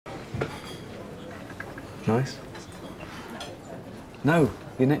Nice. No,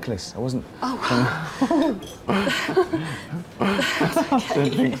 your necklace. I wasn't... Oh. I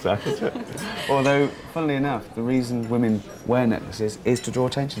don't think so. Although, funnily enough, the reason women wear necklaces is to draw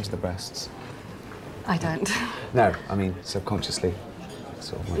attention to the breasts. I don't. No, I mean, subconsciously.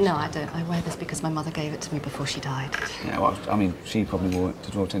 Sort of no, I don't. I wear this because my mother gave it to me before she died. Yeah, well, I mean, she probably wore it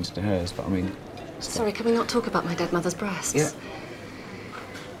to draw attention to hers, but I mean... Sorry, can we not talk about my dead mother's breasts? Yeah.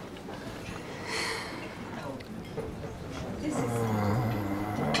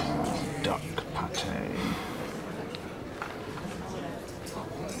 Duck pate.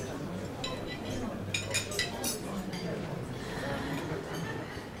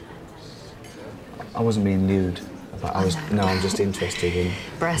 I wasn't being lewd. But I'm just interested in...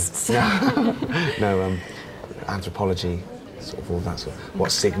 Breasts. No, anthropology, sort of all that sort of...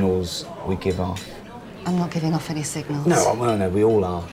 What signals we give off. I'm not giving off any signals. No, well, no, we all are.